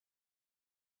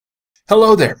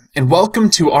Hello there, and welcome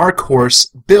to our course,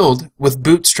 Build with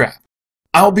Bootstrap.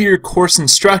 I'll be your course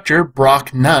instructor,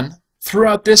 Brock Nunn.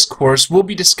 Throughout this course, we'll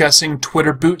be discussing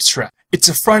Twitter Bootstrap. It's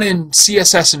a front-end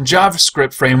CSS and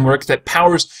JavaScript framework that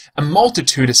powers a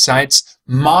multitude of sites,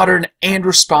 modern and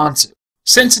responsive.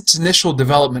 Since its initial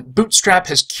development, Bootstrap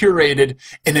has curated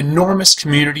an enormous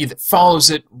community that follows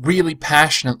it really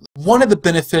passionately. One of the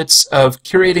benefits of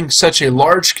curating such a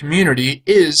large community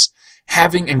is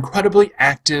having incredibly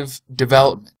active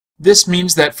development. This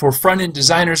means that for front-end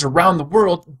designers around the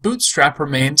world, Bootstrap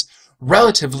remains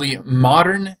relatively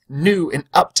modern, new, and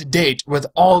up-to-date with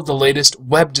all of the latest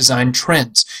web design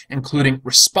trends, including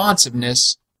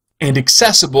responsiveness and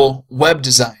accessible web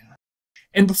design.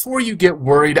 And before you get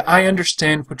worried, I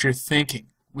understand what you're thinking.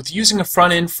 With using a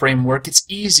front-end framework, it's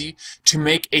easy to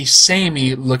make a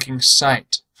samey-looking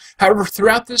site. However,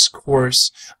 throughout this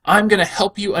course, I'm going to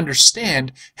help you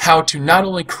understand how to not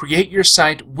only create your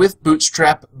site with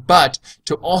Bootstrap, but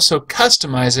to also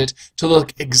customize it to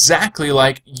look exactly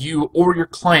like you or your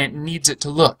client needs it to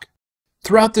look.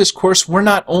 Throughout this course, we're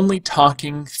not only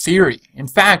talking theory. In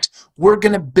fact, we're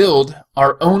going to build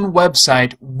our own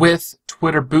website with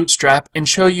Twitter Bootstrap and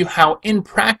show you how, in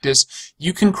practice,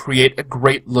 you can create a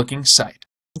great-looking site.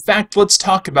 In fact, let's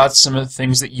talk about some of the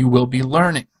things that you will be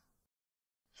learning.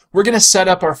 We're going to set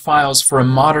up our files for a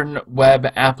modern web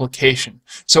application.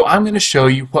 So I'm going to show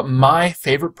you what my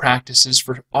favorite practices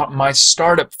for my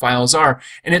startup files are.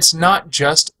 And it's not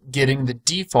just getting the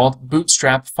default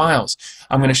Bootstrap files.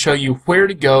 I'm going to show you where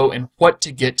to go and what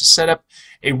to get to set up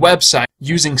a website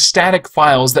using static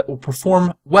files that will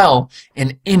perform well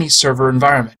in any server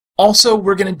environment. Also,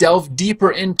 we're going to delve deeper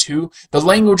into the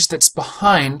language that's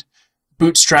behind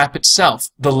Bootstrap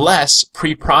itself, the less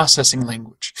pre-processing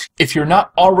language. If you're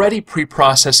not already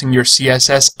pre-processing your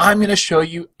CSS, I'm going to show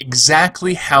you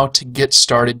exactly how to get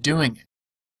started doing it.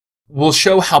 We'll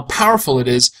show how powerful it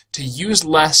is to use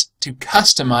less to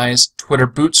customize Twitter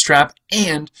Bootstrap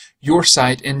and your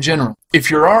site in general. If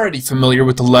you're already familiar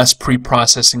with the less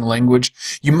pre-processing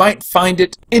language, you might find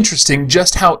it interesting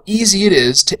just how easy it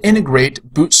is to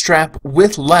integrate Bootstrap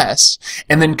with less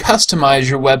and then customize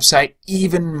your website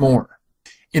even more.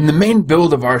 In the main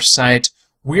build of our site,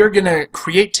 we are going to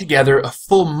create together a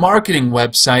full marketing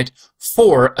website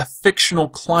for a fictional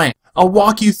client. I'll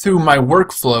walk you through my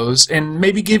workflows and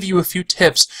maybe give you a few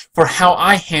tips for how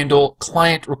I handle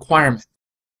client requirements.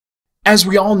 As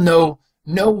we all know,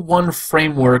 no one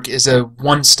framework is a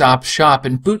one-stop shop,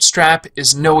 and Bootstrap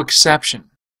is no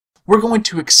exception. We're going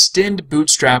to extend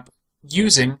Bootstrap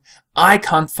using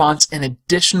icon fonts and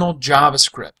additional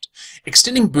JavaScript.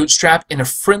 Extending Bootstrap in a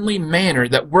friendly manner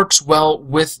that works well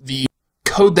with the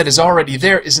code that is already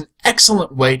there is an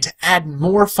excellent way to add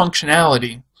more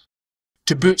functionality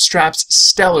to Bootstrap's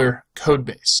stellar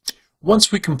codebase.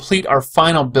 Once we complete our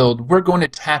final build, we're going to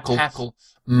tackle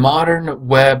modern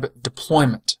web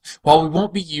deployment. While we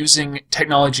won't be using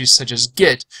technologies such as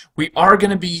Git, we are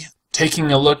going to be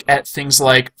taking a look at things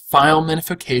like file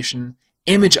minification,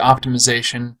 image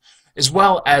optimization, as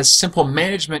well as simple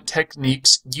management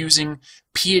techniques using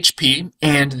PHP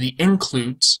and the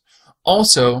includes.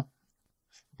 Also,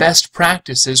 best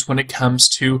practices when it comes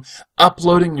to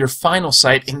uploading your final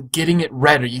site and getting it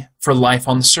ready for life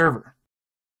on the server.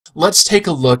 Let's take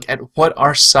a look at what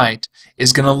our site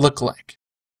is going to look like.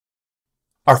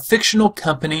 Our fictional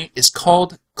company is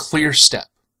called ClearStep.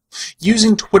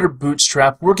 Using Twitter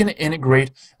Bootstrap, we're going to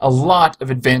integrate a lot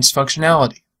of advanced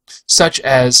functionality, such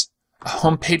as a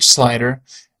homepage slider,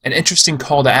 an interesting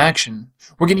call to action.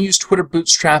 We're going to use Twitter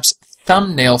Bootstrap's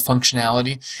thumbnail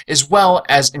functionality, as well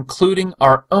as including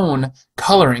our own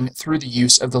coloring through the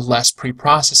use of the less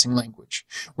pre-processing language.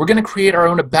 We're going to create our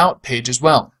own about page as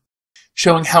well,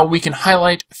 showing how we can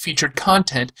highlight featured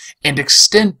content and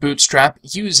extend Bootstrap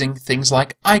using things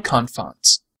like icon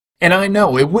fonts. And I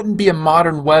know it wouldn't be a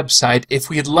modern website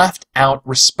if we had left out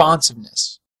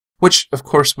responsiveness, which of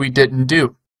course we didn't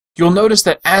do. You'll notice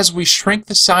that as we shrink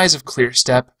the size of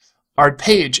ClearStep, our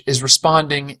page is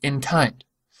responding in kind.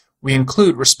 We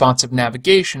include responsive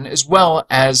navigation as well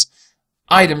as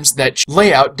items that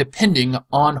lay out depending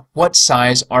on what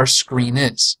size our screen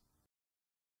is.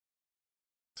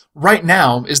 Right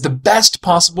now is the best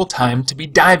possible time to be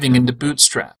diving into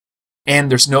Bootstrap, and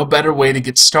there's no better way to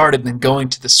get started than going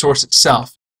to the source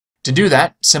itself. To do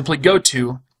that, simply go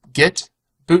to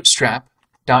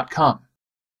getbootstrap.com.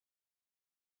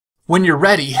 When you're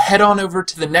ready, head on over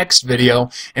to the next video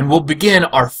and we'll begin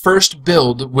our first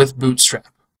build with Bootstrap.